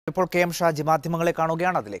ഇപ്പോൾ K M Shaji മാധ്യമങ്ങളെ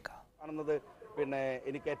കാണുകയാണ്. അതിലേക്ക് കാണുന്നത് പിന്നെ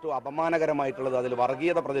എനിക്ക് ഏറ്റവും അപമാനകരമായിട്ടുള്ളത് അതിൽ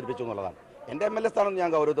വർഗീയത പ്രചരിപ്പിച്ചു എന്നുള്ളതാണ്. എൻ്റെ MLA സ്ഥാനം ഞാൻ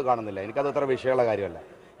ഗൗരവത്തിൽ കാണുന്നില്ല. എനിക്കത് അത്ര വിഷയമുള്ള കാര്യമല്ല.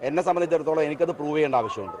 എന്നെ സംബന്ധിച്ചിടത്തോളം എനിക്കത് പ്രൂവ് ചെയ്യേണ്ട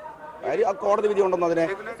ആവശ്യമുണ്ട്. കോടതി വിധി ഉണ്ടെന്ന് അതിനെ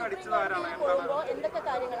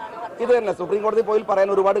ഇത് തന്നെ സുപ്രീം കോടതി പോയി പറയാൻ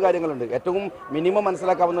ഒരുപാട് കാര്യങ്ങളുണ്ട്. ഏറ്റവും മിനിമം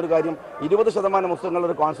മനസ്സിലാക്കാവുന്ന ഒരു കാര്യം 20% മുസ്ലിങ്ങളുടെ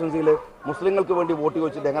ഒരു കോൺസ്റ്റിറ്റ്യുവൻസിയിൽ മുസ്ലിങ്ങൾക്ക് വേണ്ടി വോട്ട്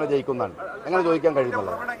ചോദിച്ചിട്ട് എങ്ങനെ ജയിക്കുന്നതാണ്, എങ്ങനെ ചോദിക്കാൻ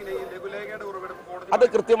കഴിയുന്നുള്ളത്. അത്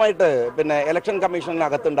കൃത്യമായിട്ട് പിന്നെ ഇലക്ഷൻ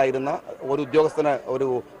കമ്മീഷനകത്തുണ്ടായിരുന്ന ഒരു ഉദ്യോഗസ്ഥന്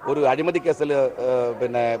ഒരു അഴിമതി കേസിൽ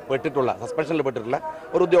പിന്നെ സസ്പെൻഷനിൽ പെട്ടിട്ടുള്ള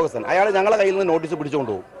ഒരു ഉദ്യോഗസ്ഥൻ, അയാൾ ഞങ്ങളെ കയ്യിൽ നിന്ന് നോട്ടീസ്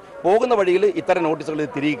പിടിച്ചുകൊണ്ട് പോകുന്ന വഴിയിൽ ഇത്തരം നോട്ടീസുകൾ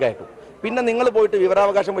തിരികെ കയറ്റും. പിന്നെ നിങ്ങൾ പോയിട്ട്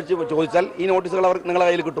വിവരാവകാശം വെച്ച് ചോദിച്ചാൽ ഈ നോട്ടീസുകൾ അവർ നിങ്ങളെ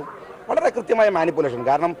കയ്യിൽ കിട്ടും. വളരെ കൃത്യമായ മാനിപ്പുലേഷൻ.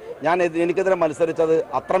 കാരണം എനിക്കെതിരെ മത്സരിച്ചത്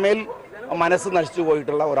അത്രമേൽ മനസ്സ് നശിച്ചു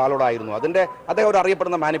പോയിട്ടുള്ള ഒരാളോടായിരുന്നു. അദ്ദേഹം ഒരു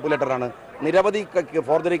അറിയപ്പെടുന്ന മാനിപ്പുലേറ്ററാണ്. നിരവധി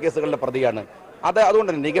ഫോർജറി കേസുകളുടെ പ്രതിയാണ്. അതുകൊണ്ട്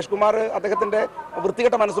തന്നെ നികേഷ് കുമാർ അദ്ദേഹത്തിന്റെ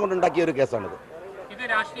വൃത്തികെട്ട മനസ്സുകൊണ്ട് ഉണ്ടാക്കിയ ഒരു കേസാണിത്. ഇത്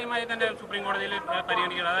രാഷ്ട്രീയമായി തന്നെ സുപ്രീം കോടതിയിൽ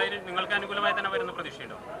പരിഗണിക്കുന്നത്, അതായത് നിങ്ങൾക്ക് അനുകൂലമായി തന്നെ വരുന്ന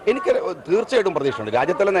പ്രതീക്ഷയുണ്ടോ? എനിക്ക് തീർച്ചയായിട്ടും പ്രതീക്ഷയുണ്ട്.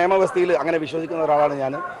 രാജ്യത്തിലെ നിയമവ്യവസ്ഥയിൽ അങ്ങനെ വിശ്വസിക്കുന്ന ഒരാളാണ്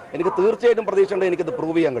ഞാൻ. എനിക്ക് തീർച്ചയായിട്ടും പ്രതീക്ഷയുണ്ട്. എനിക്കത്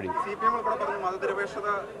പ്രൂവ് ചെയ്യാൻ കഴിയും.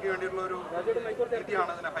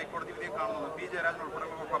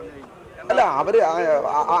 അല്ല,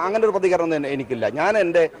 അങ്ങനെ ഒരു പ്രതികരണം എനിക്കില്ല. ഞാൻ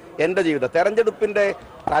എൻ്റെ ജീവിതം തെരഞ്ഞെടുപ്പിന്റെ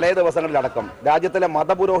തലേ ദിവസങ്ങളിലടക്കം രാജ്യത്തിലെ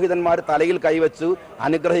മതപുരോഹിതന്മാർ തലയിൽ കൈവച്ച്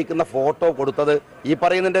അനുഗ്രഹിക്കുന്ന ഫോട്ടോ കൊടുത്തത് ഈ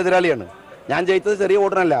പറയുന്നതിന്റെ എതിരാളിയാണ്. ഞാൻ ജയിച്ചത് ചെറിയ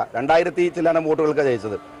വോട്ടിനല്ല, 2000 ചില്ലാനം വോട്ടുകൾക്ക്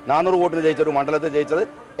ജയിച്ചത്. 400 വോട്ടിന് ജയിച്ച ഒരു മണ്ഡലത്തിൽ ജയിച്ചത്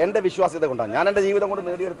എൻ്റെ വിശ്വാസ്യത കൊണ്ടാണ്. ഞാൻ എൻ്റെ ജീവിതം കൊണ്ട്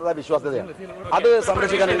നേടിയെടുത്തത് വിശ്വാസ്യതയാണ്. അത്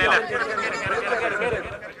സംരക്ഷിക്കാൻ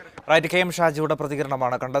കെ എം ഷാജിയുടെ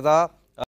പ്രതികരണമാണ് കണ്ടത്.